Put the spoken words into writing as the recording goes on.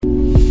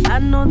I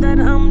know that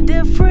I'm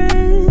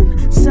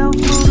different,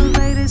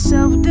 self-motivated,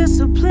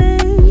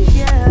 self-disciplined,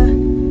 yeah.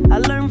 I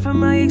learned from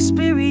my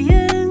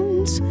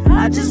experience.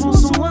 I just want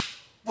someone.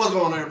 What's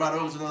going on, everybody?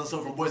 Welcome to another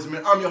show from Boys and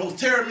Men. I'm your host,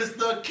 Terry,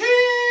 Mr.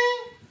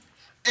 King.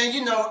 And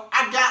you know,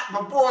 I got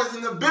my boys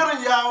in the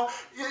building, y'all.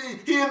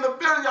 He in the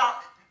building, y'all.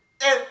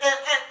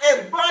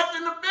 And Buck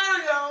in the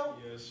building, y'all.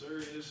 Yes,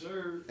 sir. Yes,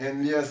 sir.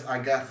 And yes, I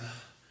got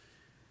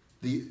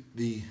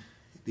the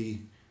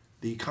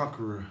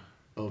conqueror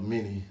of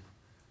many,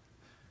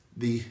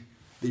 the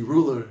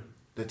ruler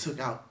that took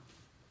out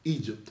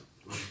Egypt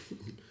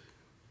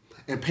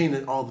and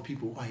painted all the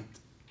people white.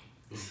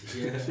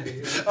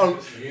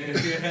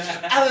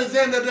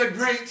 Alexander the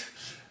Great,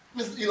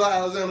 Mr. Eli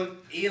Alexander.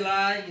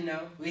 Eli, you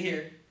know, we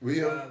here. We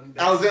here.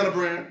 Alexander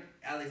Brand.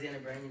 Alexander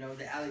Brand, you know,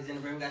 the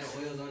Alexander Brand. We got the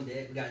oils on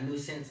deck. We got new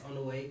scents on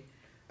the way.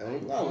 I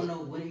Ain't don't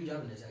know, when are you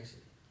dropping this,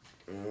 actually?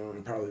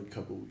 Probably a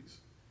couple of weeks.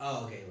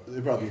 Oh, okay. Well,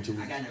 It probably 2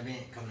 weeks. I got an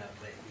event coming up,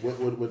 but...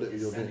 What day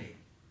is your event? Sunday.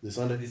 This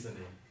Sunday? This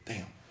Sunday.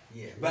 Damn.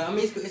 Yeah, but I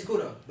mean, it's cool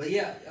though. But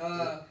yeah,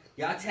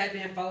 y'all tap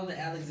in, follow the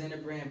Alexander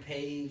Brand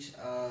page.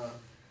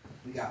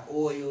 We got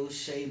oils,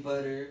 shea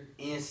butter,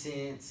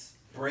 incense,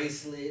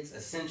 bracelets,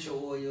 essential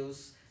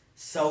oils,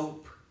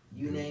 soap,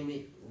 you name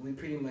it. We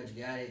pretty much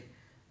got it.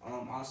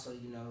 Also,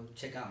 you know,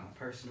 check out my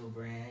personal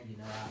brand. You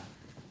know,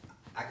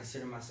 I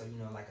consider myself,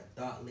 you know, like a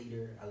thought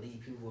leader. I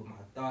lead people with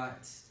my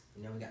thoughts.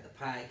 You know, we got the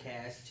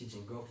podcast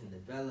teaching growth and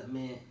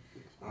development.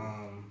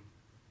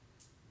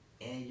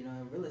 And, you know,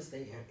 in real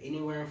estate,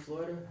 anywhere in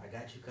Florida, I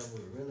got you covered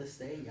with real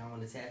estate. Y'all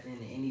want to tap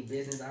into any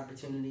business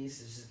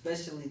opportunities,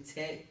 especially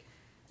tech.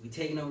 We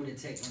taking over the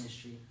tech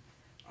industry.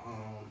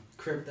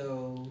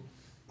 Crypto,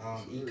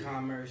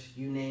 e-commerce,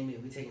 you name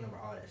it. We taking over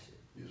all that shit.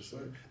 Yes,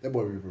 sir. That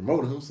boy be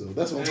promoting himself.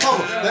 That's what I'm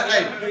talking about.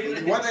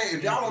 Hey, one thing,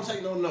 if y'all don't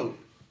take no note,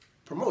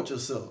 promote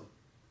yourself.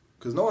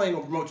 Because no one ain't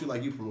going to promote you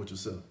like you promote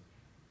yourself.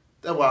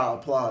 That's why I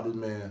applaud this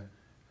man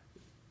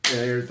and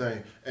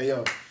everything. And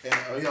yo,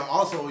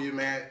 also, you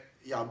man,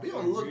 y'all be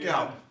on the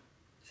lookout.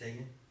 Say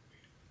again?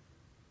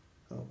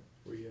 Oh.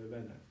 Where you at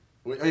now?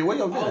 Where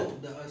your event? Oh,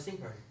 the sneak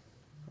party.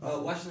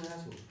 Washington High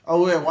School.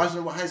 Oh, yeah,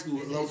 Washington High School.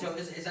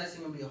 It's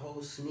actually gonna be a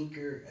whole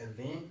sneaker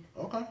event.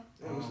 Okay.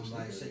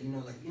 Like so, you know,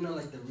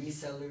 like the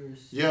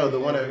resellers. Yeah, the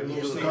one that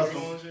little was sneaker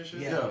custom. phones and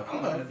shit. Yeah,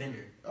 I'm a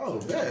vendor. Oh,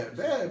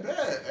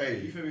 bad.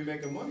 Hey, You feel me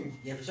making money?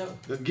 Yeah, for sure.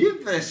 let's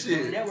get that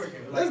shit.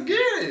 Networking. Let's get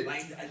it.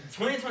 Like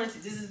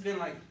 2026, this has been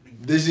like.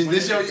 This year,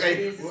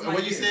 hey, It's my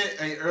when you year. said,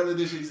 hey, earlier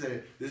this year, you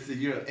said, this is the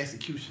year of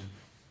execution.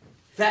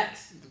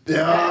 Facts.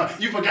 Yeah,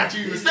 you forgot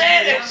you even said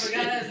that I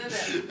forgot I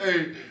said that.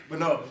 Hey, but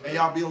no, and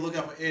y'all be on the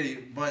lookout for Eddie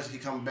Bunch. He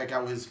coming back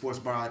out with his sports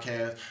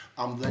broadcast.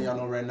 I'm letting y'all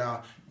know right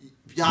now.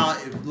 Y'all,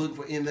 if you're looking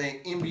for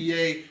anything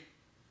NBA,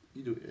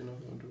 you do, you know,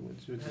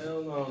 what you do.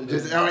 Hell no.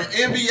 Just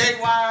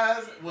NBA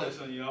wise, what?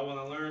 Listen, y'all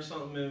want to learn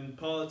something in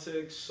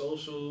politics,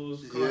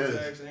 socials,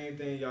 contacts,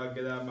 anything, y'all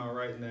get out my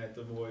writing at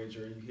the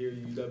Voyager. You hear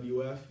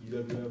UWF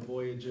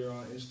Voyager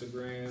on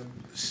Instagram,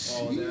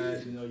 all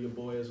that. You know, your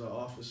boy is an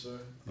officer.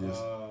 Yes.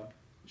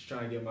 Just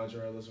trying to get my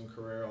journalism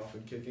career off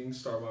and kicking,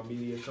 start my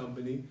media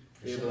company,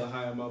 be able to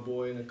hire my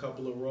boy in a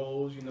couple of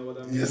roles, you know what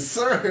I mean? Yes,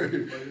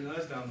 sir. But you know,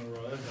 that's down the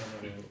road.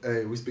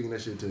 Hey, we speaking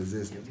that shit to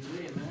existence.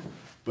 Yeah, man.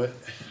 But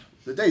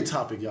the day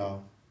topic,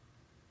 y'all.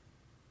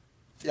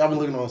 Y'all been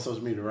looking on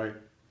social media, right?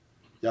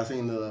 Y'all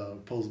seen the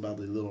post about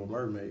the Little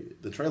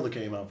Mermaid? The trailer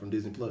came out from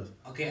Disney Plus.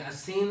 Okay, I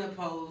seen the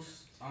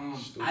post.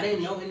 I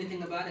didn't know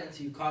anything about it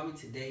until you called me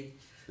today.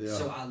 Yeah.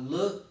 So I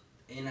looked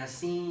and I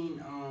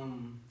seen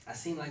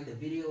like the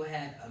video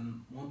had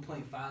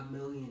 1.5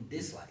 million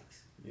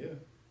dislikes. Yeah.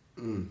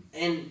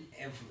 And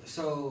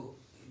so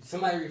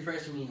somebody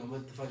refresh me on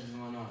what the fuck is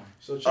going on.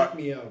 So check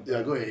me out.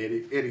 Yeah, go ahead,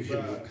 Eddie.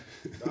 Bruh,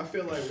 I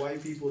feel like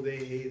white people, they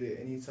hate it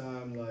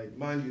anytime, like,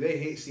 mind you, they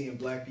hate seeing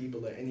black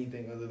people or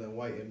anything other than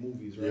white in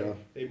movies, right? Yeah.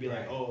 They'd be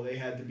like, oh, they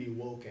had to be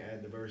woke and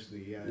add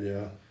diversity.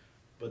 Yeah.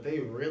 But they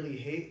really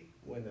hate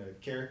when a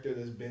character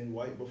that's been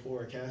white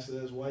before or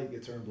casted as white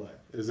get turned black.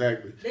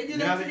 Exactly. They do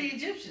that to the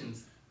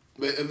Egyptians.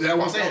 But that's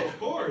what I'm saying. Of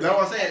course. That's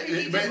what I'm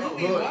saying. Every But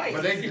movie is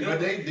white.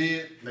 they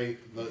did.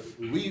 If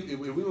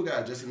we would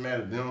got just as mad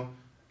at them,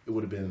 it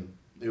would have been.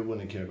 They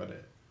wouldn't care about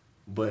that.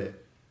 But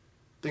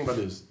think about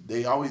this: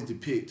 they always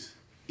depict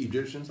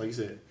Egyptians, like you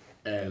said,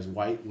 as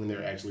white when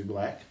they're actually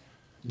black.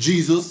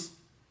 Jesus,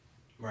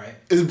 Right.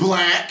 is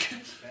black.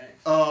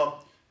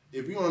 Facts.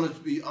 If you want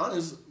to be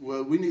honest,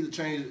 well, we need to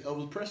change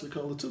Elvis Presley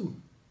color too,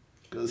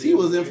 because he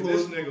was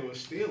influenced This nigga was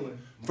stealing.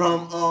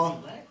 from.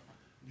 Black?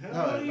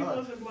 Hell, he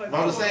wasn't black.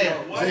 I'm just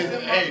saying, Why is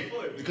it my hey,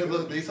 foot? because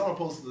look, they someone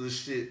posted this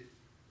shit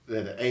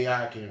that the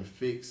AI can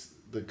fix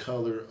the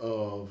color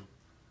of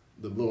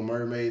the Little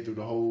Mermaid through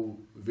the whole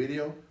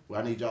video.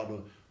 Well, I need y'all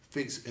to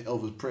fix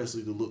Elvis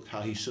Presley to look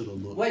how he should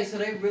have looked. Wait, so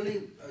they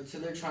really? So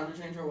they're trying to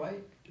change her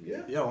white?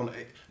 Yeah. Yeah,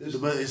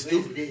 but it's Is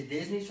stupid.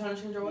 Disney's trying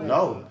to change her white?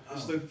 No.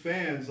 It's the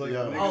fans, like Yeah.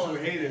 niggas who Oh,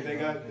 hate it.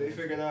 yeah. They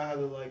figured out how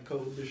to like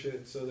code the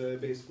shit so that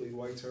it basically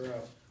whites her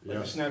out. Like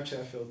Yeah. a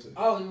Snapchat filter.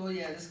 Oh well,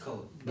 yeah, that's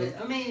cool. But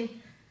I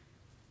mean,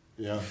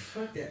 Yeah.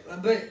 Fuck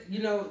that. But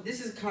you know,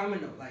 this is common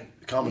though. Like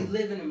we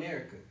live in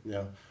America.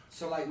 Yeah.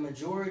 So like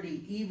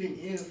majority, even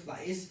if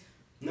like it's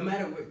no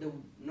matter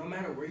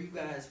where you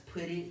guys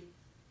put it,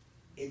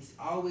 it's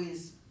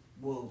always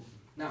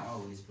not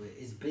always, but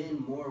it's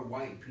been more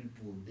white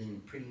people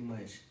than pretty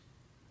much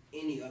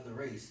any other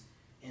race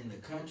in the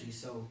country.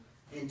 So,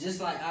 and just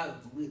like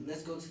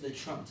let's go to the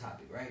Trump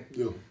topic, right?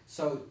 Yeah.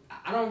 So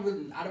I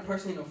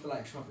personally don't feel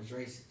like Trump is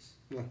racist,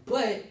 yeah.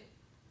 But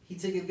he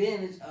took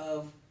advantage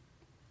of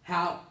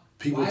how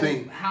people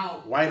think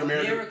how white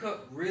America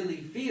really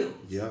feels.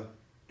 Yeah.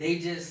 They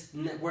just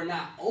were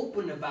not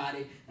open about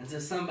it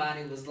until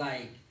somebody was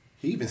like,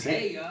 he even said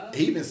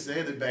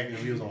it back when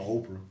he was on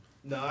Oprah.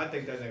 No, I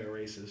think that nigga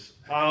racist.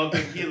 I don't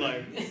think he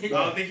like,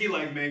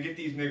 man, get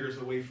these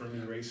niggers away from me,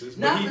 racist.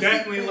 But he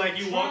definitely like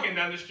you walking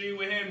down the street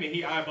with him and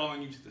he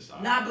eyeballing you to the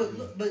side. Nah,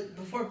 but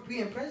before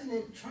being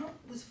president, Trump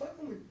was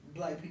fucking with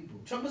black people.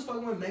 Trump was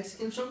fucking with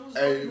Mexicans. Trump was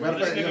fucking with...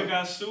 This nigga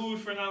got sued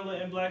for not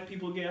letting black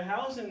people get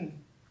housing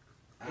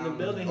in the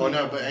building. Oh,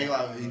 no, but ain't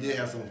like, he did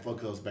have some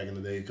fuck ups back in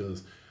the day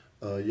because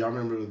y'all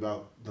remember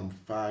about them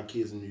 5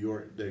 kids in New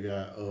York that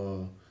got...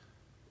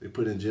 they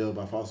put in jail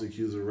by falsely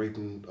accused of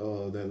raping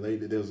that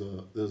lady. There was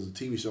a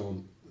TV show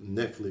on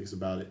Netflix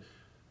about it.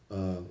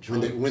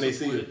 When they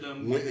see it,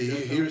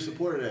 he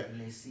supported that.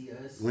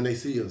 When they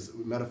see us.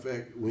 Matter of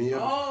fact, okay.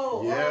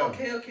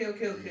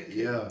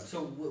 Yeah.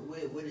 So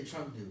what did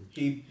Trump do?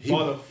 He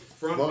bought a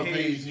front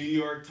page New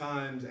York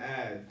Times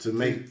ad to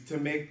make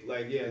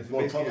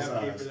more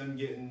advocate for them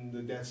getting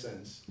the death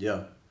sentence.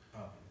 Yeah.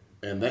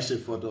 And that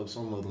shit fucked up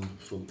some of them.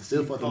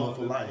 Still fucked them up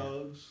for life.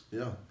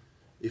 Yeah.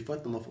 It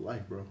fucked them up for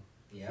life, bro.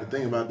 Yeah. The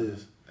thing about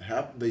this,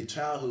 their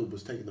childhood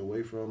was taken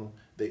away from them.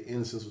 Their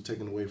innocence was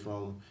taken away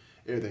from them.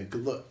 Everything.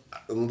 Cause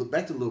look,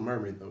 back to Little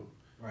Mermaid though.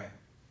 Right.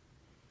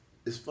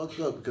 It's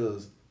fucked up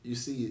because you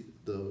see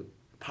the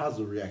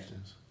positive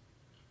reactions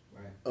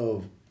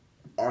of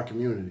our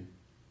community.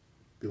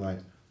 Be like,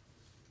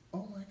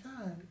 oh my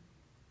God,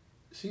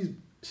 she's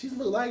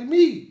look like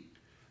me.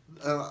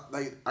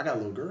 Like I got a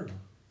little girl,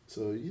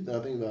 so you know,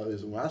 think about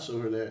this. When I show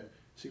her that,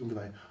 she gonna be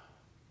like,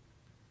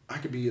 I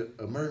could be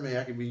a mermaid.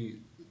 I could be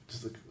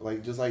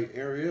just like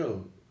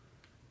Ariel.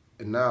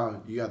 And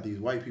now you got these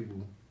white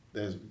people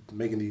that's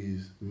making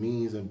these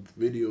memes and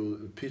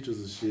videos,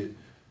 pictures of shit,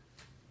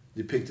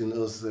 depicting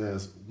us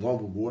as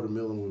one with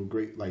watermelon with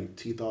great like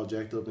teeth all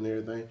jacked up and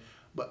everything.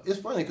 But it's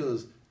funny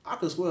because I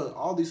could swear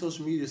all these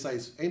social media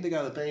sites ain't they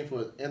got a thing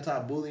for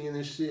anti-bullying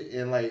and shit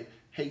and like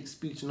hate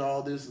speech and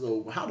all this.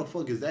 So how the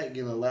fuck is that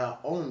getting allowed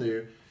on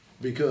there?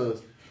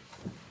 Because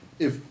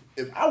if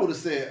I would have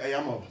said, hey,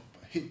 I'm gonna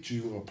hit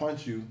you or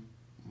punch you,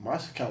 my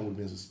account would have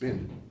been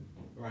suspended.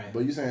 Right.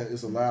 But you're saying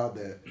it's allowed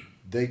that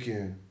they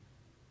can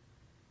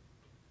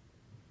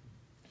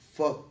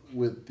fuck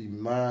with the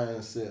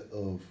mindset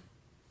of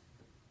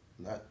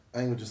I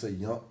ain't gonna just say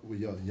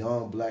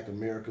young black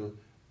America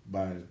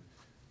by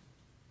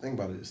think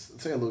about it.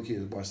 Say a little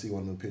kid watch see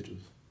one of the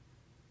pictures.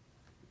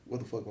 What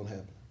the fuck gonna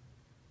happen?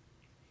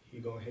 He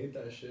gonna hate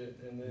that shit,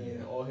 and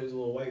then all his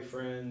little white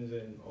friends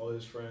and all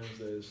his friends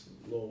that's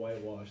little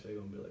whitewash, they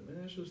gonna be like,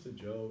 man, it's just a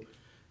joke.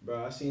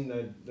 Bro, I seen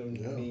them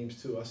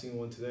memes too. I seen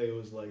one today. It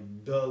was like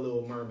The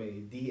Little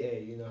Mermaid,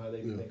 DA. You know how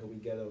they be thinking we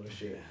ghetto and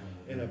shit.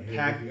 And a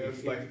pack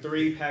of like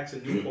 3 packs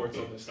of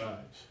Newports on the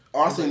side.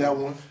 Oh, I seen that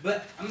one.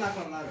 But I'm not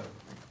gonna lie though.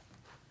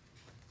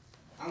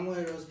 I'm one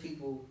of those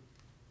people.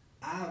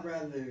 I'd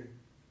rather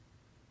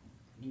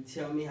you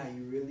tell me how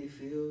you really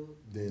feel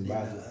than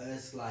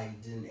us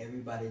than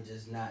everybody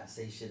just not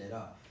say shit at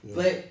all. Yeah.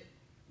 But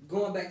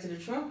going back to the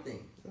Trump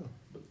thing,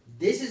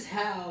 this is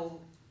how.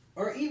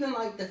 Or even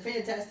like the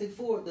Fantastic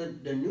Four,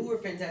 the newer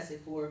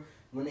Fantastic Four,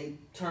 when they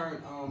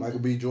turn Michael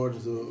B.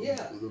 Jordan's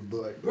the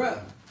black.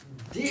 Bruh,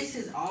 this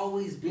has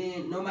always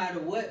been, no matter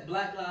what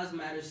Black Lives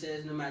Matter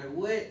says, no matter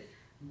what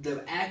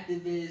the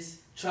activists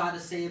try to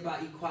say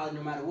about equality,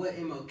 no matter what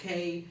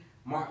MLK,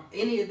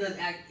 any of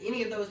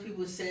those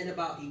people said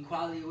about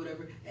equality or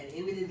whatever, at the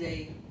end of the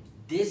day,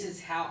 this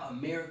is how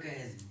America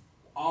has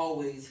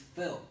always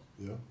felt.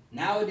 Yeah.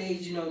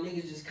 Nowadays,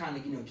 niggas just kind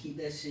of, keep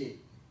that shit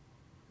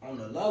on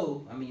the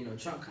low. I mean,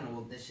 Trump kind of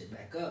woke that shit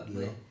back up,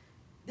 but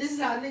this is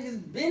how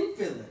niggas been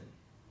feeling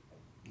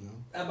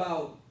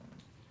about.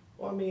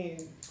 Well, I mean,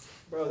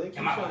 bro, they keep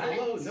you on the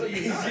low. No,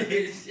 you're not.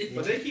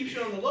 But they keep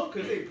you on the low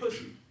because they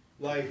pussy.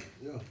 Like,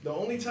 the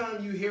only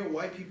time you hear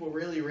white people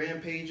really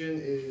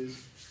rampaging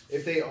is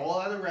if they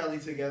all at a rally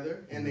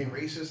together and they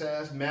racist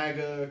ass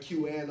MAGA,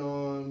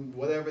 QAnon,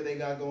 whatever they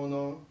got going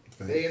on.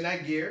 Thanks. They in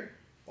that gear,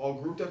 all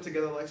grouped up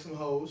together like some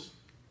hoes,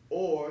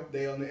 or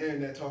they on the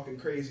internet talking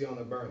crazy on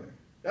the burner.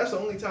 That's the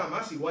only time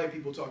I see white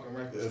people talking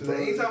reckless.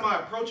 Because anytime I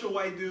approach a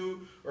white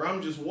dude, or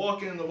I'm just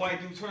walking and the white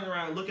dude turn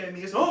around and look at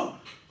me, it's,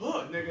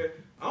 nigga,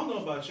 I don't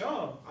know about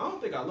y'all. I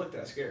don't think I look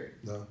that scary.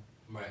 No.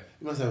 Right.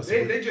 You must have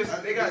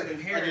they got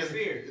inherent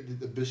fear.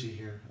 The bushy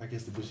hair. I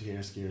guess the bushy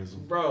hair scares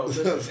them. Bro,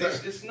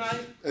 it's not.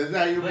 It's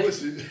not your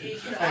bullshit.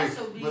 It could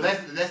also be. But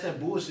that's that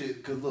bullshit,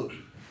 because look,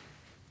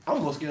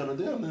 I'm more scared of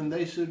them than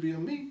they should be of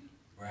me.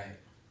 Right.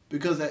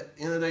 Because at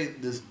the end of the day,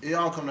 it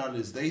all come down to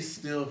this. They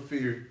still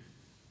fear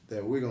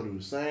that we're going to do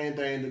the same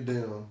thing to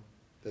them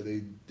that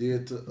they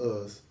did to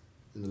us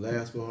in the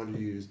last 400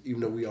 years,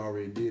 even though we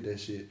already did that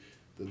shit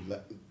the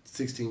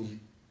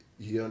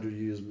 1,600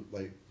 years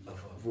like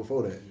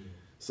before that. Yeah.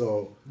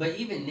 So, but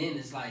even then,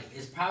 it's like,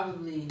 it's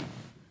probably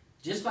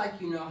just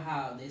like, you know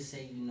how they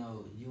say, you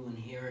know, you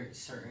inherit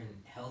certain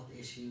health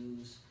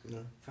issues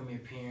from your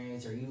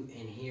parents, or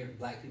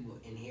black people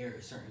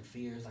inherit certain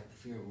fears, like the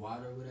fear of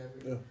water or whatever.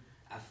 Yeah.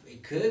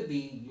 It could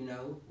be, you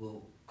know,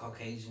 well,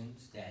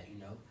 Caucasians that, you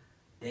know,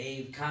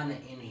 they've kind of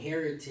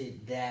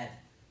inherited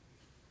that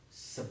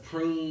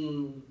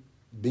supreme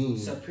being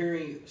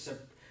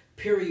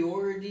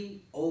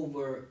superiority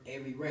over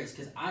every race.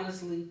 Because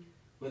honestly,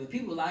 whether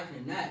people like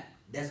it or not,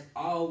 that's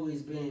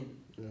always been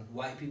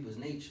white people's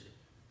nature.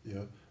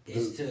 Yeah.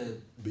 Is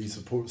to be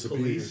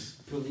superior.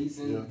 Police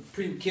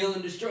and kill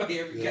and destroy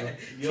every guy.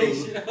 Yo,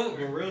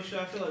 in real shit,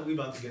 I feel like we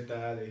about to get that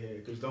out of here.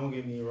 Because don't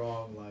get me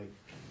wrong, like,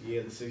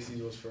 yeah, the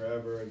 60s was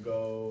forever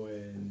ago,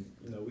 and,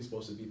 you know, we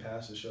supposed to be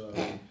past the shit. I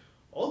mean,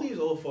 all these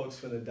old folks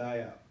finna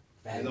die out.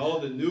 And all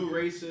the new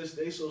racists,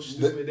 they so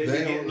stupid. They be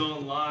getting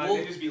online.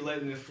 They just be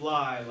letting it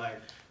fly. Like,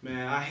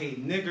 man, I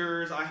hate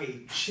niggers. I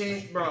hate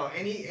chink, bro.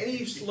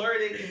 Any slur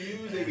they can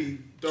use, they be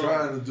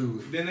trying to do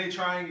it. Then they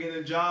try and get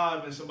a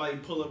job, and somebody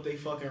pull up their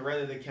fucking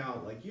Reddit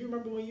account. Like, you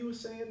remember when you was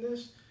saying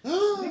this?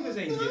 Niggas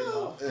ain't getting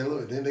off. And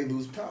look, then they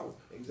lose power.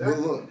 Exactly.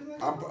 But look,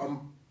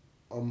 I'm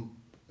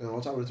and on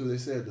top of it too, they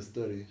said the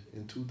study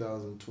in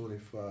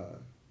 2025,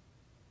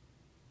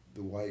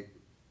 the white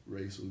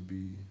race would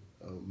be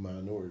a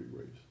minority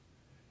race.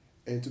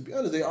 And to be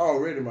honest, they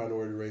already a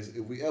minority race.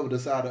 If we ever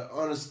decide to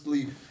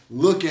honestly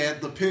look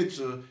at the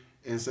picture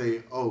and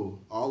say, oh,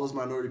 all those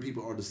minority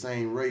people are the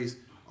same race,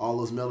 all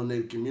those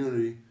melanated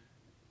community,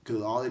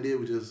 because all they did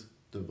was just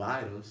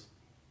divide us.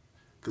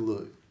 Because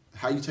look,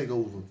 how you take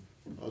over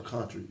a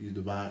country, you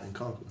divide and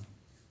conquer.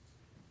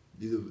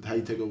 How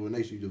you take over a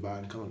nation, you divide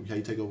and conquer. How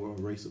you take over a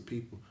race of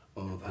people,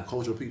 a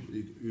culture of people,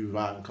 you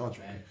divide and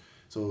conquer. Right.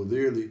 So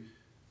literally,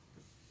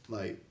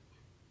 like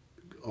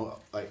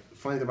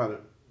funny thing about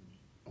it,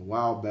 a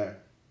while back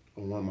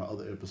on one of my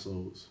other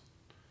episodes,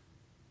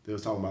 they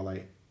was talking about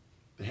like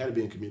they had to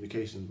be in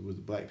communication with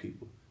the black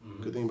people.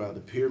 Mm-hmm. Good thing about it,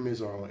 the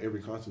pyramids are on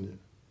every continent.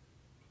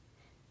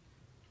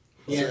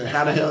 Yeah. So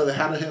how the hell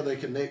they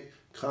connect,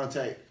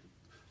 contact?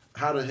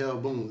 How the hell,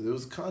 boom, there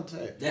was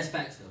contact. That's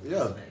facts though.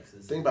 Yeah. That's facts.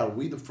 Think about it.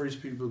 We the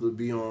first people to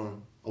be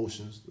on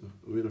oceans.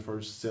 We're the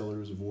first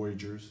sailors,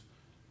 voyagers.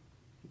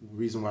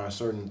 Reason why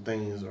certain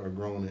things are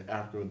grown in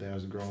Africa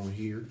that's grown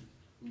here.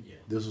 Yeah.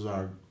 This was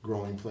our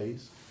growing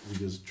place. We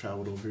just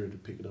traveled over here to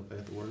pick it up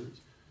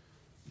afterwards.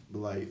 But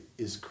like,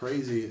 it's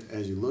crazy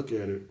as you look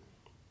at it.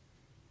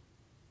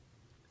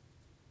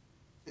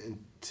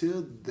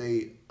 Until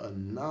they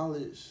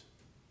acknowledge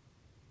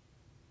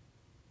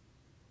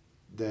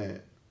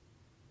that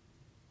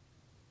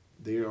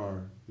they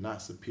are not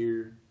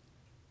superior,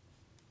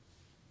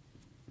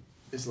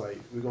 it's like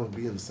we're gonna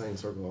be in the same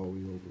circle all over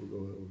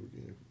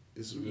again.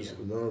 It's just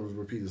another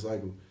repeated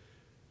cycle.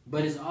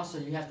 But it's also,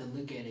 you have to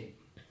look at it.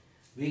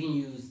 We can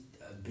use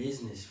a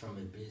business from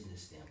a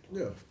business standpoint.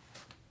 Yeah.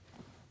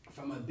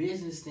 From a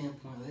business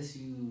standpoint, let's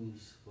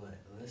use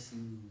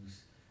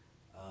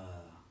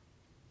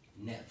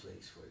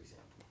Netflix, for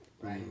example,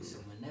 right? Mm-hmm. So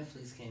when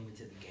Netflix came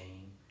into the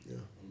game,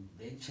 and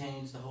they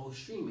changed the whole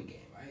streaming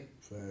game, right?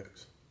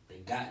 Facts. They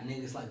got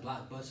niggas like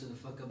Blockbuster the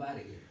fuck up out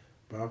of here.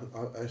 But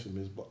I actually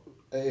miss Blockbuster.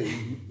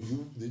 Hey,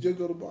 did you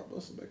go to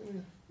Blockbuster back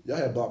then? Y'all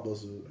had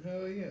Blockbuster.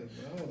 Hell yeah.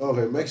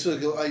 Okay, make sure.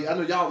 I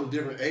know y'all a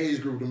different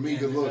age group than me.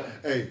 Cause look,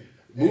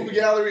 movie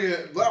gallery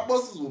and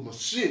Blockbusters was my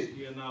shit.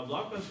 Yeah,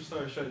 Blockbuster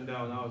started shutting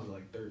down when I was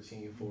like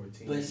 13,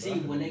 14. But see,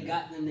 when they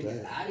got them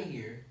niggas out of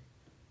here,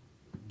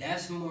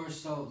 that's more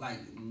so like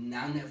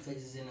now Netflix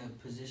is in a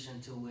position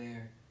to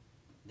where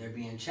they're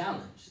being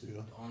challenged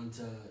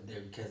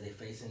because they're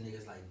facing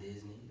niggas like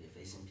Disney, they're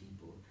facing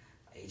people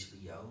like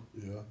HBO.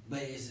 Yeah.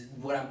 But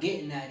what I'm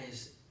getting at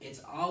is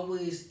it's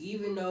always,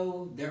 even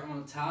though they're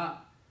on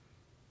top,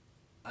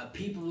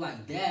 people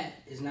like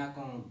that is not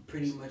gonna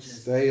pretty much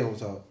stay on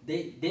top.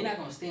 They're not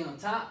gonna stay on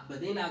top,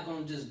 but they're not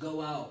gonna just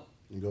go out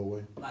and go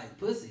away like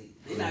pussy.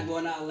 They're not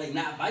going out like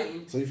not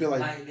fighting. So you feel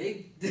like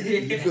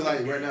you feel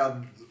like right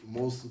now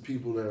most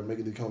people that are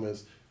making the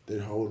comments,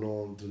 they're holding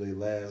on to their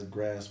last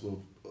grasp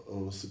of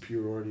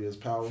superiority as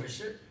power. For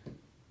sure.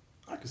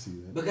 I can see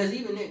that. Because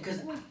even then,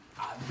 because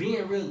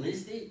being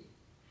realistic,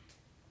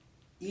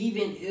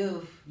 even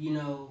if,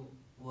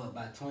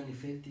 by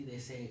 2050 they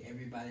say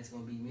everybody's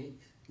going to be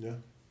mixed. Yeah.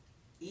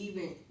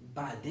 Even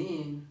by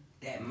then,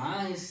 that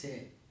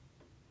mindset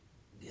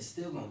is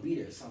still going to be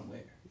there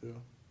somewhere. Yeah.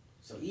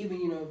 So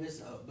even, if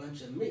it's a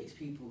bunch of mixed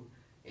people,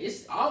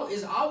 it's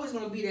always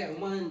going to be that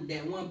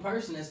one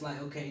person that's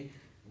like, okay,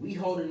 we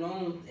holding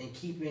on and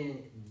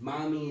keeping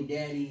mommy and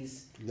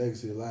daddy's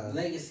legacy alive.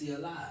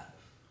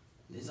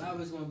 There's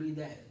always going to be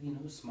that,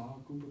 small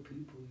group of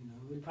people,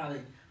 It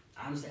probably,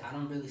 honestly, I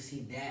don't really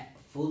see that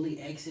fully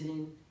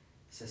exiting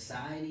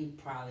society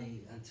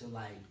probably until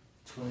like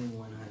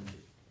 2100.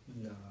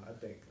 Nah, I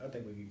think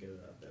we could get it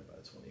out there by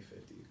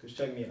 2050. Cause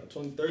check me out,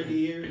 30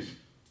 years,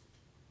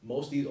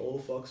 most of these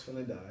old fucks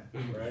finna die,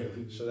 right?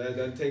 So that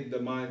gonna take the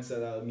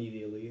mindset out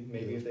immediately.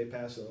 Maybe if they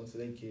pass it on to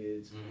their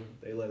kids,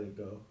 they let it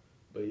go.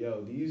 But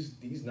yo, these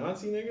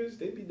Nazi niggas,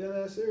 they be dead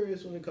ass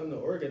serious when it come to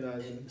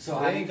organizing. So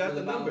they ain't got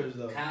the numbers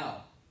though.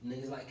 Kyle,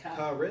 niggas like Kyle.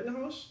 Kyle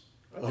Rittenhouse?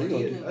 I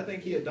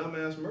think he a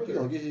dumbass He murderer.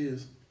 gonna get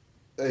his.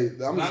 Hey,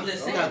 I'm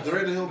just saying. not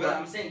threatening him, but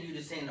I'm saying you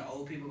just saying the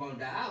old people gonna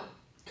die out.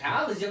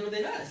 Kyle is younger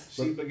than us.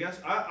 See, but guess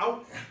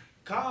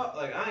Kyle,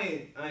 like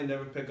I ain't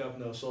never pick up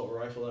no assault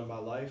rifle in my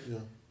life. Yeah.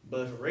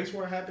 But if a race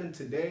war happened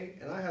today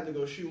and I had to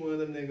go shoot one of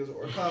them niggas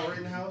or Kyle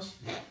Rittenhouse,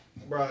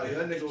 bro,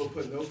 that nigga would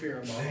put no fear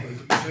in my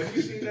heart. Have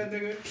you seen that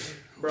nigga?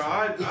 Bro,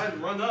 I'd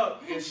run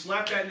up and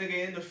slap that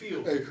nigga in the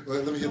field. Hey,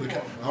 let me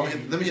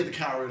hit the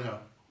cow right now.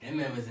 That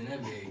man was in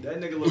that big.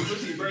 That nigga look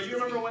pussy, bro. You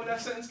remember when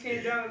that sentence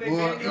came down and they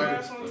banned your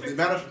ass on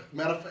TikTok?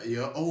 Matter of fact,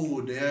 yeah.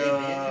 Oh,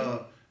 yeah.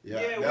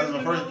 Yeah, that was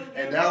my first.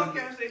 And that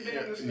podcast they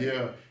banned this nigga.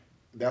 Yeah,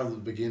 that was the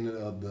beginning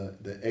of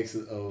the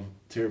exit of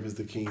Terry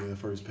Mr. King in the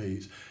first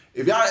page.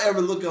 If y'all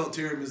ever look up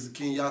Terry Mr.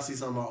 King, y'all see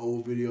some of my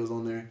old videos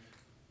on there.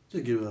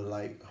 Just give it a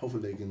like.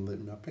 Hopefully they can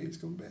let my page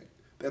come back.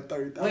 That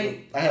 30,000.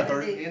 Wait, I had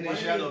 30. And they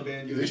shadow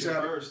banned you. They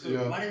shadow first too.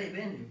 yeah. Why did they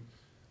ban you?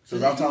 So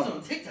Cause you was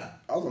on TikTok.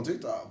 I was on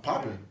TikTok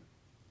popping.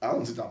 I was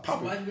on TikTok So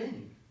popping. why'd you ban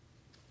you?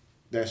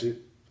 That shit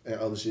and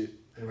other shit.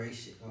 The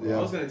race shit. Oh. Yeah.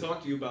 I was gonna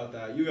talk to you about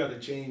that. You gotta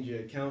change your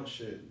account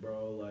shit,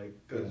 bro. Like,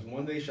 cause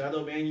when they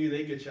shadow ban you,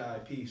 they get your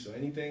IP. So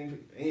any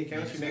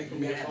accounts you make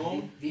from your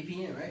phone,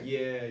 VPN, right?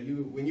 yeah,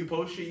 when you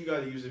post shit, you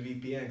gotta use a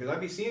VPN. Cause I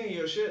be seeing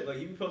your shit, like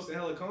you be posting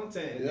hella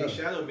content, and they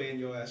shadow ban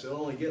your ass.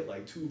 It'll only get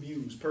like 2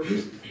 views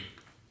purposely.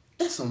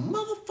 That's a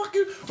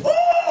motherfucking.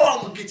 Oh,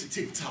 I'm gonna get your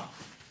TikTok.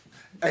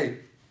 Hey,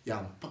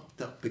 y'all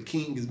fucked up. The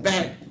king is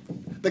back.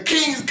 The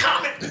king is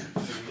coming.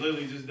 You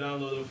literally just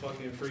download a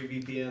fucking free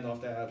VPN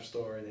off the app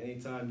store, and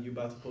anytime you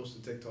about to post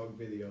a TikTok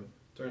video,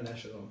 turn that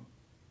shit on.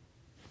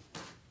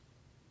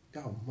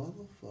 Y'all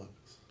motherfuckers.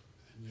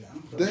 Yeah,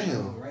 I'm putting it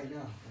Damn. on right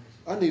now.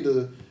 I need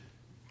to.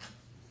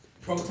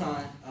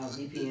 Proton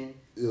VPN.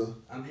 Yeah.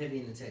 I'm heavy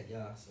in the tech,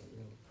 y'all. So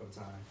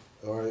Proton.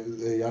 All right.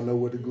 Hey, y'all know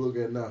what to look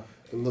at now.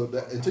 And look,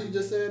 until you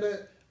just said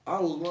that, I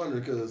was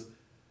wondering because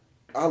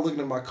I was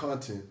looking at my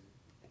content,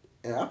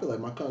 and I feel like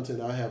my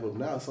content I have up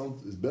now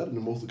is better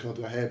than most of the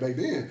content I had back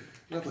then.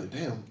 And I was like,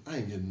 damn, I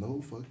ain't getting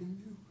no fucking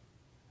view.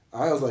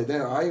 I was like,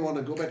 damn, I ain't want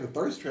to go back to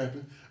thirst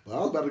trapping, but I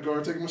was about to go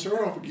and take my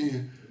shirt off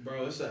again.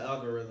 Bro, it's an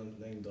algorithm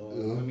thing, dog.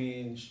 Yeah. I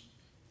mean,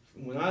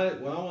 when I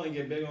want to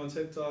get big on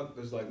TikTok,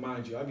 because like,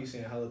 mind you, I be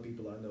seeing hella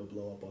people I know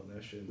blow up on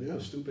that shit. Man. Yeah.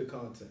 Stupid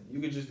content. You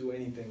could just do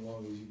anything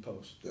long as you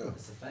post. Yeah.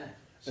 That's a fact.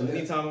 So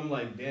anytime I'm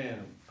like,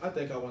 damn, I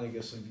think I want to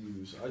get some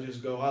views, I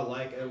just go, I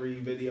like every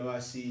video I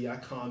see, I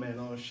comment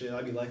on shit,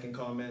 I be liking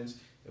comments.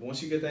 And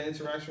once you get that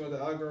interaction with the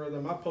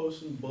algorithm, I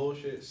post some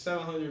bullshit,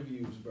 700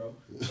 views, bro,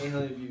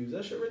 800 views.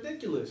 That shit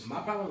ridiculous.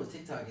 My problem with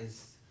TikTok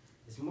is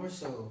it's more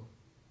so,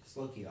 it's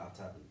low-key off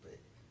topic, but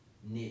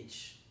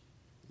niche.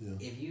 Yeah.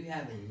 If you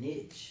have a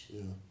niche,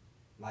 Yeah.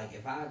 like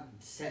if I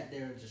sat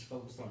there and just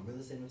focused on real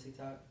estate on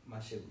TikTok,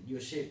 your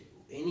shit,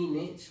 any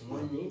niche,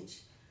 one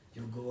niche,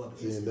 you'll go up.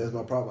 Yeah, that's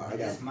my problem.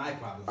 That's my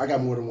problem. I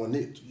got more than one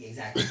niche. Yeah,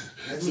 exactly.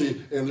 That's See,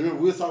 me. and remember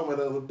we was talking about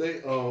the other day,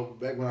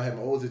 back when I had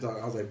my old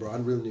TikTok, I was like, bro, I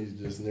really need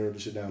to just narrow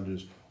this shit down to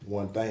just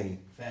one thing.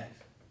 Facts.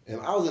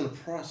 And I was in the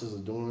process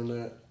of doing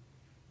that.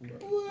 You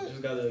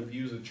just gotta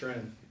abuse a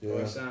trend or Yeah.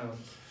 a sound.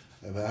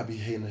 And I be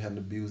hating having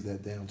to abuse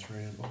that damn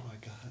trend. Oh my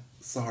God.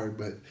 Sorry,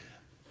 but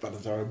about to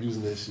start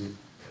abusing that shit.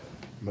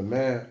 But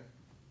man,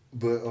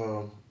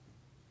 real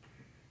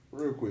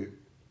quick.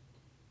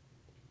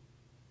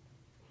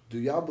 Do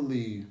y'all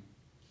believe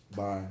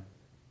by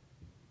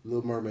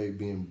Little Mermaid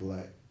being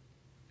black,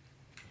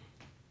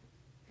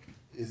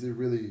 is it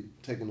really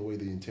taking away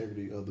the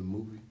integrity of the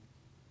movie?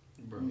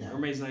 Bro, No.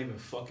 Mermaid's not even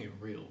fucking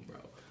real, bro.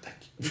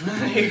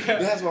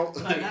 That's what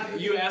Like,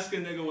 you ask a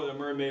nigga what a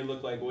mermaid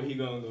look like, what he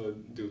gonna go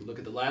do? Look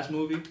at the last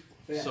movie?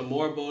 Yeah. Some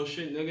more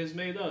bullshit niggas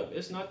made up.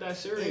 It's not that And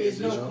serious. it's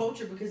no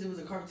culture because it was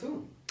a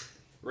cartoon.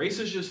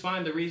 Racists just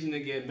find a reason to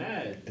get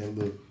mad. And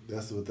look,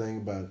 that's the thing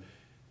about it.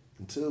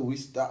 Until we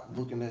stop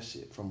looking at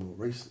shit from a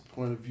race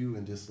point of view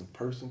and just a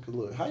person could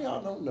look. How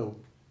y'all don't know?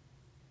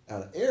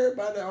 Out of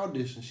everybody that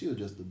auditioned, she was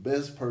just the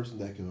best person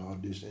that can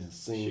audition and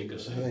She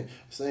could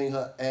sing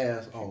her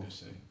ass off.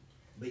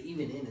 But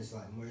even then, it's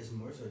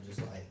more so just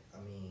like, I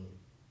mean,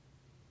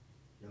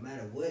 no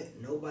matter what,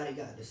 nobody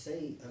got to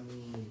say. I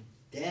mean,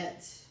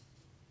 if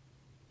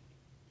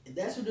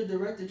that's what the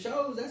director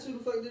chose, that's who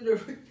the fuck the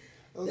director.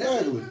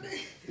 Exactly.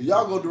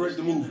 Y'all go direct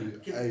the movie.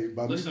 Hey,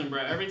 Listen, bro,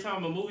 every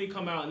time a movie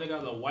come out and they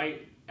got a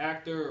white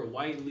actor or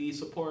white lead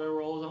supporting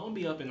roles, I don't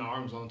be up in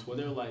arms on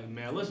Twitter like,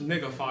 man, let's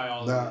niggify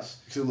all this.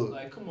 See, look,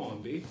 Like, come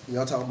on, B.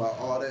 y'all talking about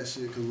all that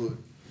shit, because look,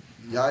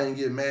 y'all ain't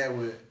get mad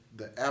with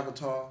the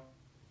Avatar.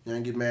 Y'all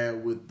ain't get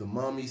mad with the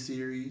Mummy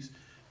series.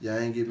 Y'all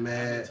ain't get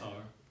mad Avatar.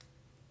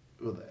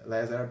 with the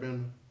Last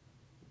Airbender.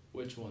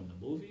 Which one?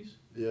 The movies?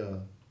 Yeah.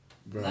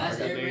 Bro, Last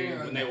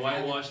Airbender. When they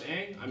whitewashed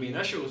Aang, I mean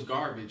that shit was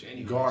garbage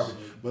anyway. Garbage.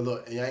 So But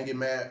look, and y'all ain't get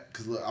mad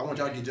because look, I want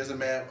y'all to get just as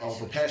mad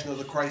for Passion of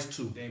the Christ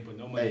too. they ain't put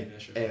no money in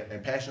that shit.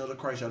 And Passion of the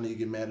Christ, y'all need to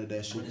get mad at that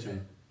What shit is too. that?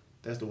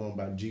 That's the one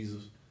about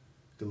Jesus.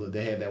 Cause look,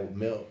 they had that with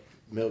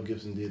Mel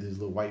Gibson did his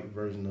little white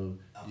version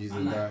of Jesus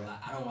dying.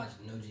 I don't watch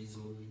no Jesus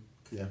movie.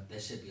 Yeah.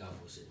 That shit be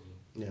awful shit to me.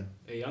 Yeah.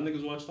 Hey, y'all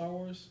niggas watch Star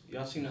Wars?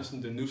 Y'all seen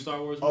the new Star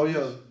Wars? Oh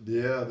movies?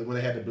 yeah. When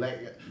they had the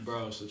black guy.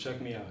 Bro, so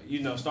check me out.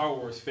 You know Star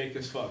Wars fake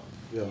as fuck.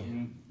 Yeah.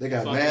 Mm, They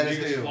got fucking mad as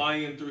niggas hell.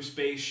 flying through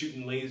space,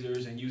 shooting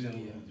lasers and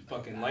using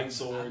fucking light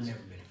swords. I've never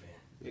been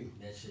a fan.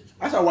 That shit's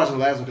I started watching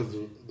the last one because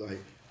like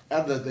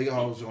after they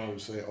always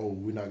say, "Oh,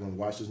 we're not gonna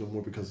watch this no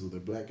more because of the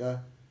black guy."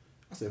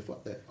 I said,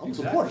 "Fuck that! I'm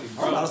supporting.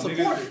 Bro, I'm not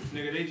supporting."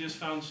 Nigga, they just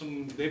found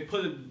they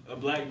put a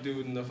black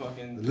dude in the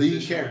fucking Lead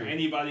position where character.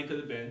 anybody could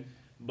have been,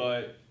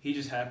 but he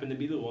just happened to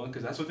be the one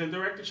because that's what the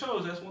director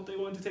chose. That's what they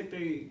wanted to take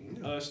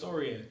their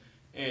story in,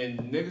 and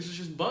niggas is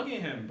just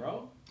bugging him,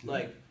 bro.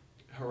 Like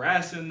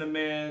harassing the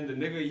man. The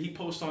nigga he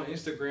posts on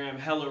Instagram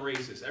hella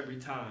racist every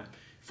time.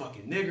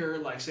 Fucking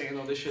nigger, like saying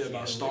all this shit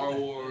about Star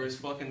Wars,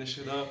 fucking this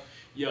shit up.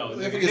 Yo,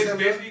 They nigga, forget his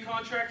something else? Disney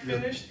contract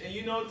finished, and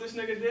you know what this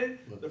nigga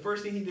did? The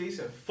first thing he did, he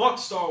said, "Fuck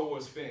Star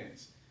Wars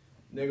fans."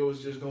 Nigga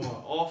was just going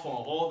off on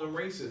all them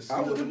racists.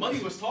 The money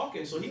was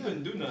talking, so he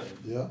couldn't do nothing.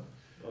 Yeah.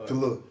 But, Cause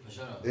look, For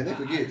sure. and they I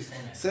forget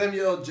understand that.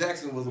 Samuel L.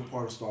 Jackson was a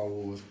part of Star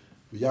Wars,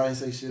 but y'all ain't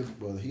say shit.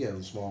 But he had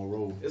a small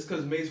role. it's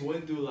because Mace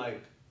Windu, like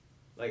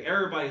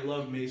everybody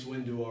loved Mace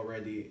Windu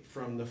already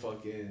from the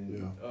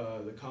fucking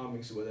the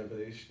comics or whatever.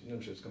 Them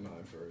shits come out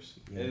at first,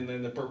 and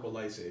then the purple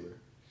lightsaber.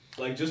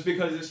 Like just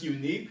because it's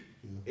unique,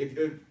 if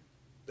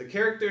the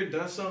character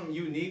does something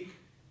unique,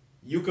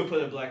 you could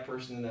put a black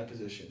person in that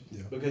position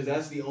because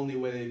that's the only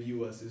way they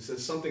view us. It's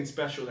just something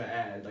special to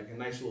add, like a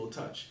nice little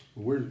touch.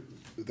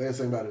 The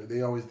thing about it,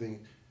 they always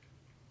think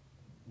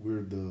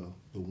we're the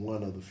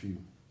one of the few,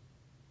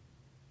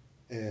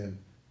 and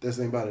that's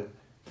the thing about it.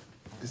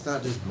 It's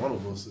not just one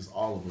of us; it's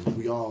all of us.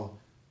 We all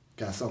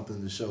got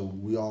something to show.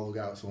 We all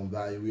got some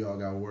value. We all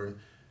got worth.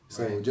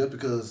 So just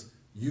because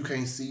you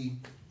can't see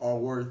our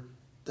worth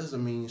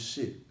doesn't mean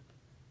shit.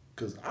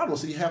 Cause I don't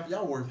see half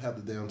y'all worth half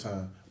the damn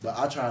time. But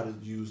I try to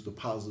use the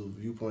positive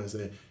viewpoint and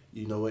say,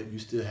 you know what, you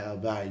still have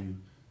value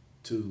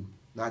to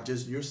not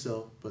just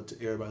yourself, but to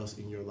everybody else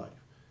in your life.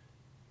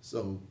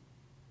 So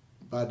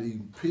by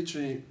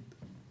picturing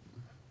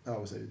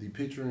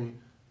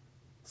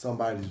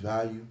somebody's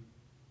value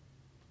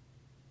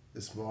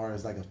as far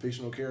as like a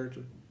fictional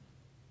character,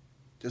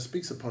 just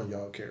speaks upon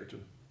y'all character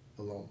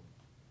alone.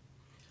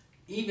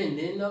 Even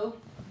then, though,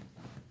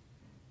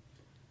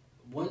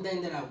 one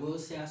thing that I will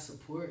say I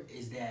support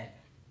is that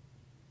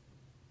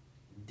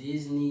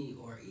Disney,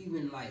 or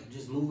even like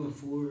just moving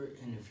forward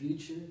in the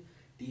future,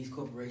 these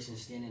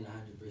corporations standing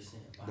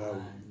 100%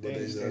 behind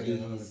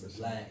these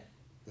black.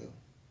 Yeah.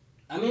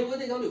 I mean, what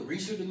they gonna do?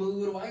 Reshoot the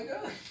movie with a white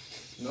guy?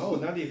 No,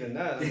 not even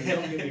that. I mean,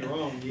 don't get me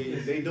wrong. Yeah,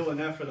 they doing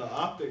that for the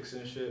optics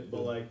and shit,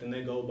 but like then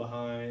they go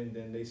behind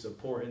and they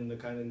supporting the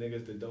kind of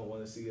niggas that don't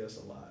want to see us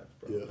alive,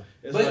 bro. Yeah.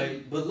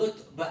 It's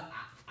But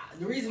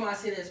the reason why I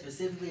say that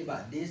specifically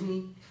about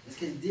Disney is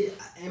because,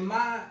 in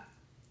my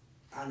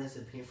honest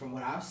opinion, from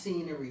what I've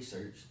seen and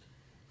researched,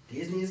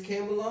 Disney has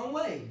came a long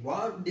way.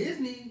 Walt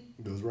Disney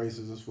was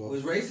racist as fuck.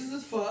 Was racist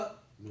as fuck.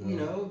 Yeah. You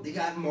know, they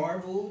got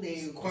Marvel.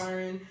 They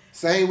acquiring.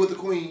 Same with the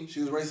Queen.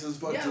 She was racist as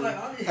fuck too.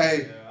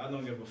 Hey, I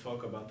don't give a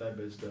fuck about that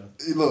bitch though.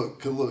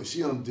 Look,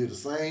 she done did the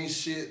same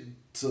shit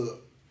to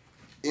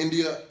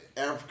India,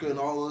 Africa, and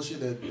all the shit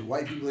that the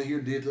white people in here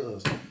did to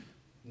us.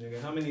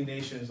 Nigga, how many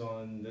nations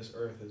on this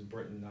earth has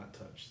Britain not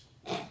touched?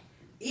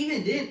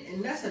 Even then,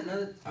 and that's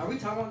another. Are we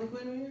talking about the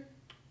Queen here?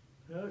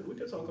 Yeah, we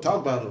can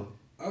talk about them.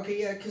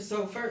 Okay, yeah. Cause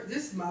so first,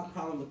 this is my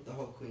problem with the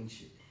whole Queen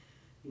shit.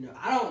 You know,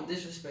 I don't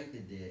disrespect the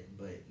dead,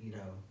 but you know,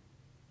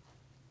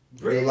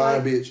 Britain,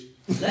 lying bitch.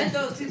 Let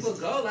those people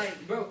go,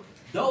 like, bro.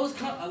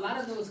 A lot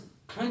of those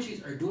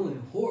countries are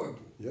doing horrible.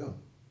 Yeah.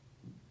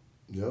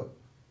 Yep.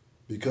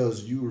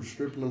 Because you were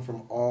stripping them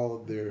from all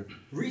of their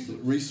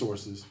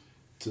resources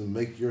to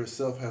make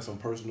yourself have some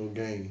personal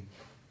gain.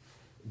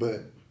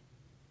 But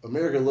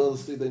America loves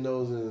to stick their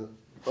nose in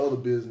other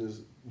business,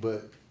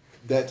 but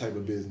that type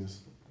of business.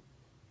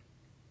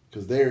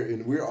 Because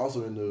we're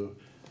also in the,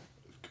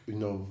 you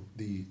know,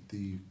 the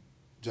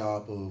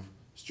job of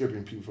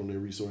stripping people from their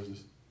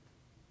resources.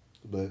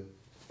 But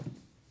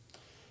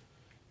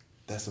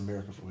that's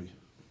America for you.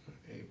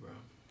 Hey, bro.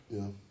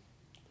 Yeah.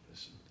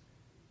 Listen,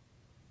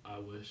 I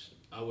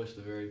wish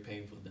the very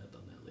painful death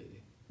on that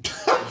lady.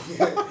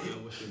 I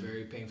wish a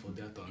very painful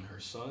death on her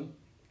son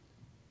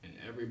and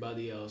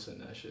everybody else in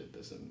that shit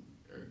that's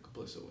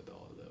complicit with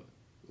all of them.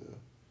 Yeah.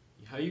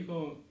 How you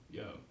going,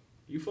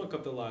 you fuck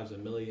up the lives of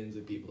millions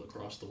of people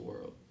across the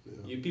world. Yeah.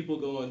 You people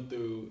going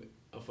through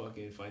a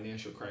fucking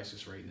financial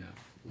crisis right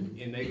now.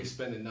 Mm-hmm. And they can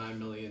spend $9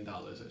 million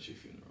at your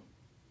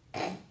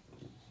funeral.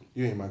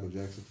 You ain't Michael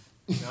Jackson.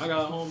 Now, I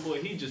got a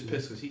homeboy, he just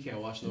pissed because he can't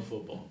watch no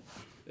football.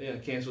 They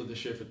canceled this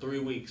shit for 3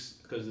 weeks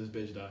because this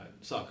bitch died.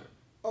 Soccer.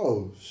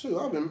 Oh shoot,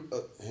 I've been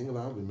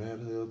I've been mad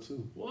as hell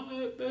too. What,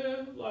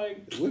 man?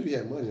 Like, What if he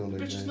had money on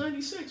that bitch is game?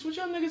 96. What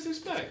y'all niggas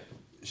expect?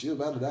 She was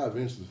about to die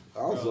eventually.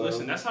 Bro,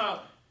 listen, that's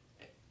how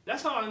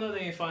I know they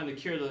ain't find a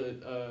cure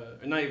to,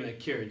 or not even a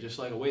cure, just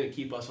like a way to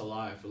keep us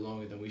alive for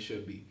longer than we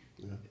should be.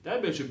 Yeah.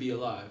 That bitch would be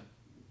alive,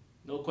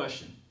 no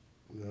question.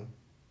 Yeah,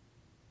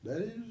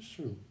 that is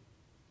true.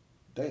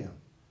 Damn.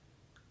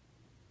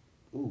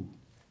 Ooh,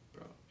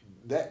 Bro,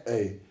 that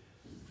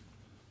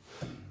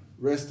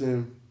rest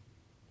in.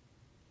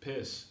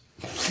 piss.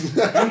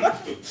 I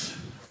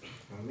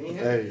mean,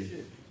 Hey.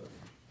 shit.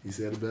 He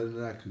said it better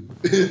than I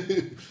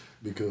could.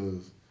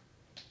 Because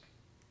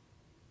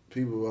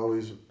people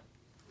always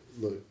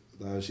look.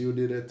 She would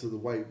do that to the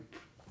white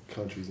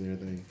countries and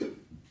everything.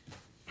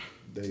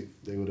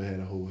 They would have had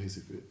a whole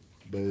hissy fit.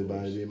 But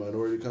by the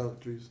minority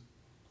countries,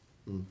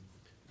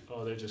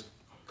 Oh, they're just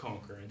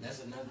conquering.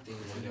 That's another thing,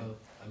 you know.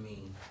 I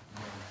mean,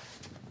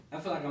 I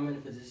feel like I'm in a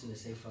position to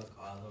say fuck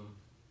all them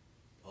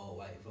old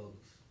white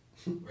folks,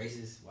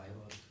 racist white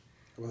folks.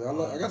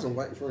 I got some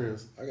white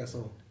friends. I got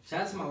some.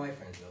 Shout out to my white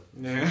friends though.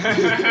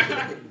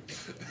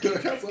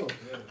 I got some.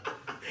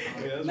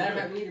 Yeah, Matter of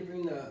fact, we need to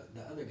bring the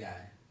other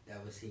guy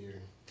that was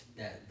here.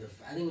 I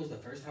think it was the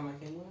first time I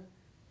came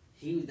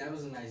on. That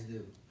was a nice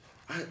dude.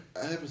 I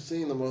haven't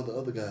seen them or the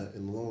other guy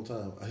in a long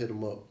time. I hit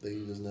them up. They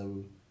just never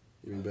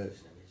even back.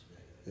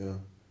 Yeah.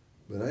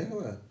 But I ain't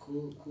gonna lie.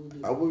 Cool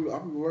dude.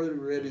 I'm really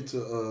ready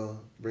to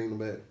bring them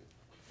back.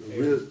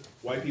 Hey,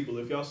 white people,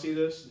 if y'all see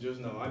this, just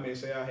know I may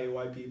say I hate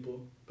white people,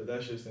 but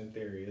that's just in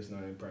theory. It's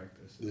not in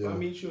practice. If I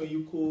meet you and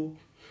you cool,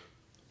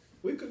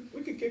 we could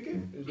kick it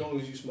as long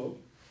as you smoke.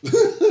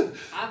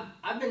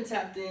 I've been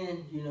tapped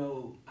in. You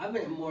know, I've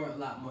been a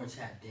lot more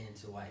tapped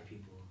into white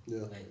people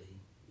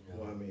lately. You know,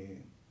 Well, I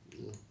mean,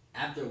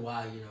 after a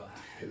while, you know,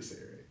 it's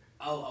right.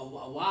 a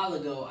while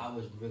ago, I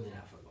was really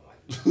not fucking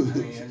white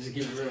people. I mean, I'm just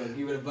give it real,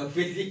 give it a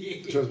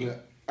 $1.50. Trust me,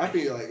 I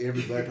feel like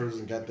every black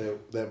person got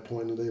that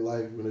point in their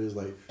life when they're just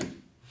like,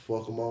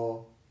 fuck them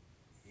all.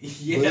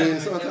 Yeah. But then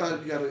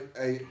sometimes you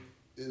gotta,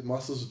 my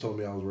sister told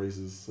me I was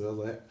racist, so I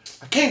was like,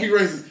 I can't be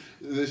racist.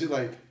 And then she's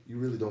like, you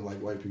really don't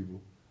like white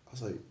people. I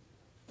was like,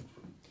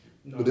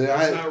 No, but then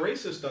that's not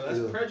racist though. That's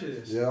yeah.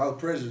 prejudice. Yeah, I was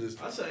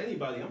prejudiced. I said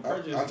anybody. I'm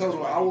prejudiced. I told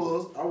her I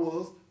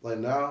was. Like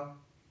now,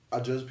 I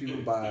judge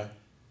people by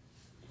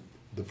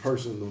the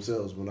person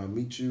themselves. When I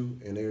meet you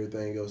and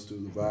everything else through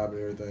the vibe and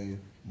everything,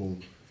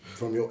 boom.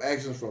 From your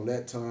actions from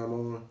that time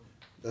on,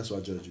 that's what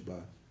I judge you by.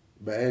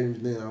 But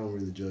even then, I don't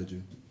really judge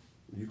you.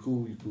 You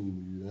cool, you cool.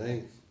 You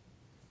ain't,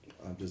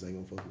 I just ain't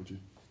gonna fuck with you.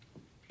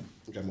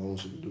 I got my own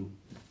shit to do.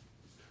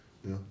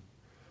 Yeah.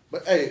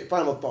 But hey,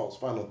 final thoughts.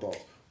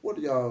 What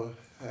do y'all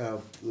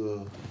have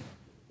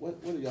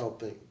what do y'all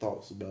think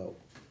thoughts about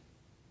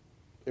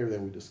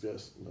everything we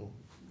discussed, you know?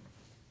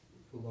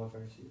 Who going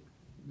first? You?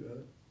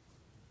 Good.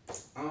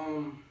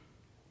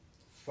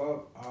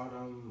 Fuck all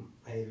them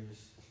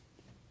haters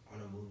on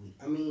the movie.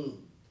 I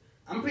mean,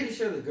 I'm pretty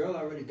sure the girl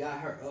already got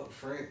her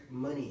upfront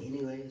money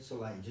anyway. So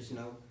like, just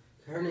know,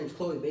 her name's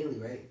Chloe Bailey,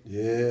 right?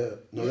 Yeah.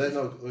 That's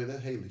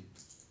Haley.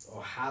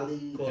 Or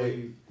Holly.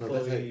 Chloe. No,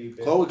 that's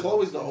Chloe.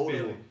 Chloe's the older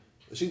Bailey. one.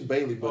 She's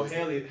Bailey, but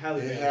Halle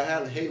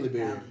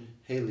Berry.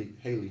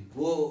 Haley.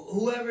 Well,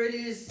 whoever it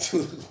is,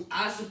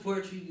 I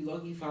support you. You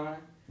lucky fine.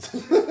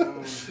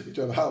 You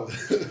trying to holler?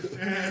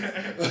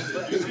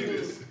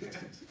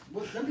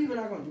 But them people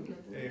not gonna do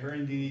nothing. Hey, her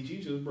and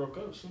DDG just broke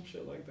up, some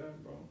shit like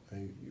that, bro.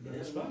 Hey, You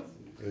better spot.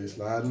 hey,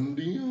 sliding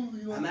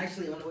deal. I'm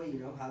actually on the way, you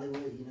know,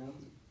 Hollywood, you know.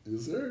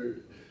 Yes, sir.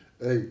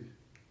 Hey,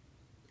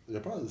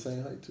 they're probably the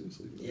same height too,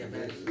 so Yeah,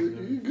 man.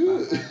 you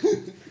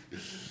good.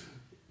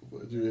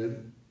 What, you ready?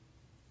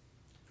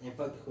 And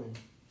fuck the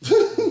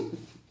queen.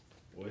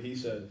 What he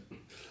said.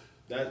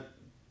 That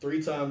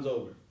 3 times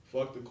over.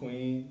 Fuck the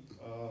queen.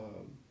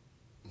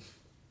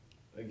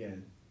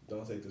 Again,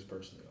 don't take this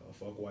personally.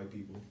 Fuck white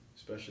people,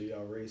 especially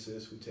y'all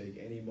racists who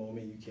take any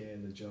moment you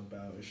can to jump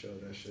out and show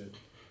that shit.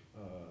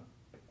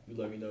 You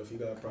let me know if you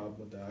got a problem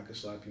with that. I can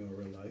slap you in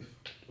real life.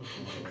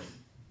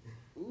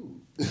 Ooh.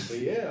 But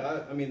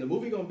yeah, I mean, the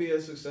movie gonna be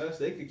a success.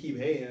 They could keep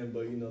hating,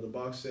 but you know the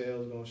box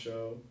sales gonna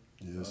show.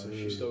 Yes, sir.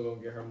 She's still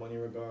gonna get her money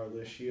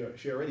regardless. She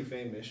already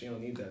famous. She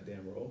don't need that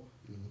damn role.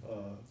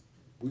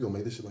 We gonna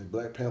make this shit like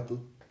Black Panther.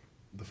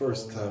 The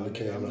first time it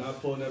came I'm out.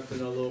 not pulling up to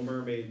no Little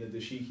Mermaid and the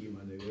dashiki,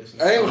 my nigga. It's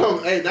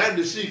Hey, not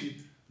the shiki,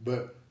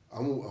 but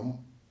I'm.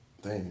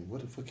 Dang,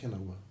 what the fuck can I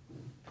wear?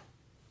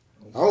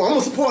 I'm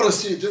gonna support her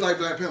shit just like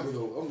Black Panther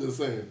though. I'm just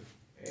saying.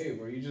 Hey,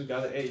 bro, you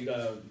gotta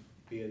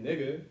be a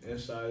nigga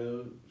inside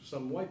of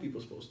something white people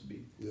supposed to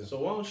be. Yeah. So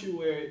why don't you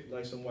wear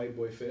like some white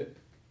boy fit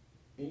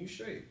and you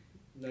straight?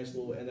 Nice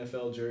little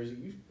NFL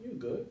jersey. You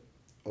good.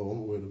 Oh, I'm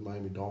gonna wear the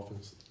Miami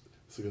Dolphins.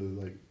 So they're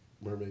like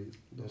mermaids.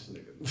 This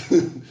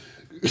nigga.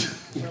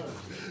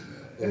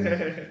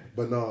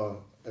 But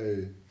no,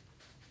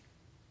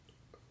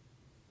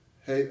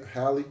 hey,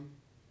 Hallie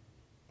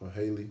or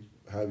Haley,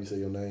 however you say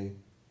your name,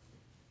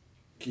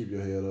 keep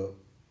your head up.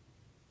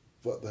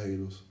 Fuck the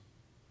haters.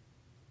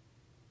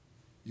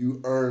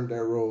 You earned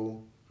that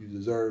role. You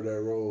deserve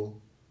that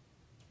role.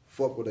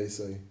 Fuck what they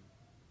say.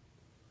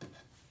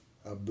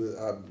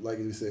 like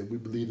you said, we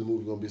believe the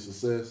movie's gonna be a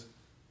success.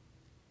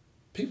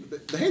 People,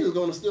 the haters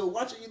gonna still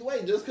watch it either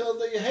way, just because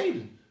they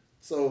hating.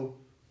 So,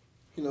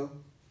 you know,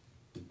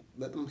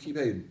 let them keep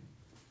hating.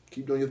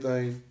 Keep doing your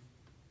thing.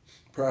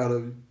 Proud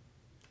of you.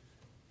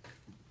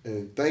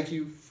 And thank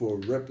you for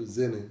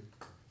representing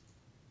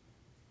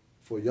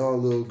for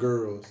young little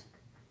girls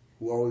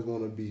who always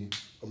want to be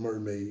a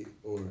mermaid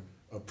or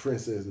a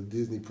princess, a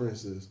Disney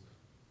princess.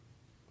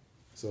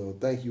 So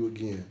thank you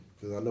again,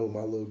 because I know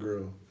my little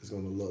girl is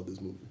gonna love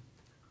this movie.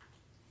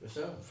 For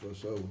sure. For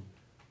sure.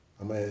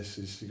 I'm gonna ask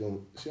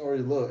she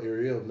already loved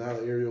Ariel. Now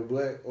that Ariel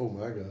Black, oh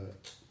my God.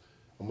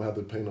 I'm gonna have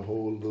to paint a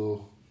whole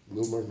little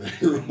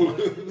mermaid room.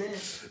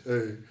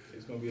 Hey.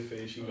 It's gonna be a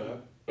phase she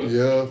got.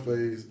 Yeah,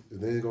 phase.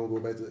 And then it's gonna go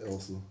back to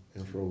Elsa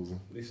and Frozen.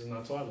 At least it's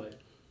not Twilight.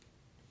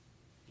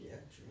 Yeah,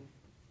 true.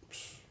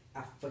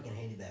 I fucking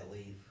hated that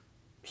wave.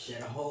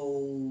 That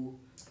whole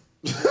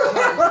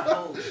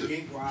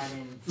dick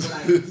riding.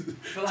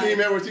 Team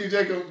Edward, Team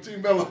Jacob,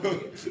 Team Bella.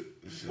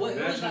 What,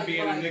 Imagine like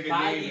being a nigga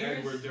 5 named years?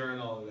 Edward during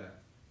all of that.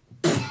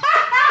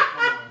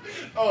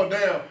 Oh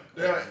damn!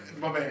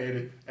 My bad,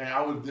 Eddie. And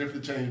I would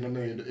definitely change my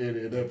name to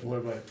Eddie at that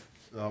point. Like,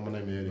 no, my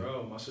name is Eddie.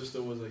 Bro, my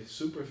sister was a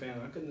super fan.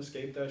 I couldn't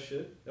escape that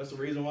shit. That's the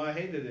reason why I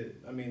hated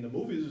it. I mean, the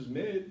movies was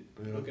mid,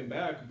 looking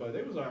back, but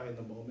it was alright in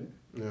the moment.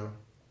 Yeah.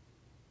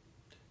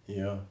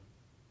 Yeah.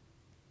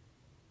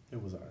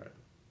 It was alright.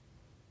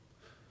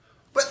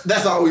 But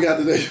that's all we got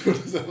today for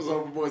this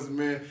episode of Boys and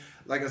Men.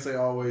 Like I say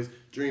always,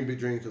 dream big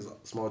dream, because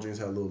small dreams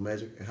have a little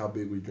magic. And how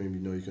big we dream,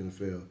 you know you couldn't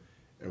fail.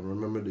 And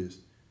remember this,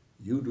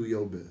 you do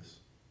your best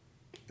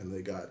and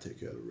let God take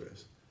care of the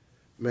rest.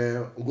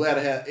 Man, I'm glad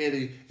to have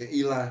Eddie and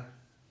Eli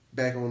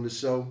back on the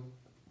show.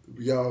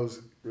 Y'all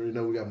already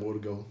know we got more to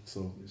go.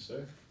 So, Yes,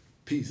 sir.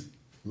 peace,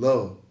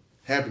 love,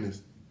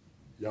 happiness.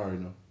 Y'all already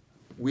know.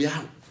 We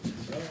out.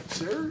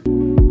 Sure.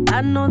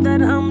 I know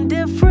that I'm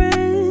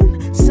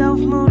different,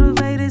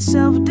 self-motivated,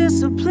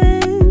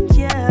 self-disciplined,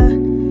 yeah.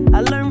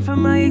 I learned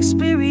from my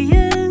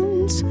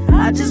experience.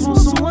 I just want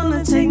someone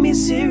to take me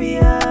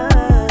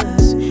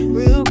serious.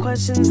 Real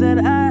questions that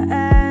I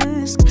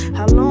ask.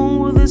 How long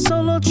will this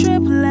solo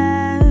trip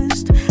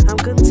last? I'm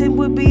content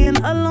with being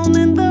alone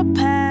in the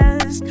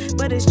past,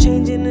 but it's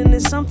changing and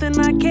it's something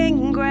I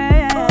can't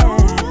grasp.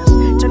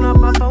 Turn off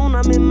my phone,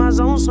 I'm in my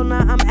zone, so now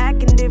I'm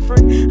acting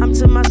different. I'm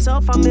to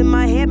myself, I'm in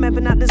my head,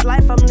 mapping out this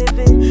life I'm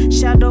living.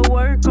 Shadow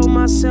work on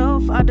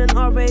myself, I done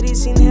already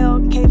seen hell.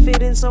 Can't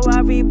fit in, so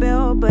I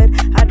rebel, but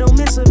I don't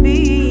miss a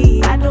beat.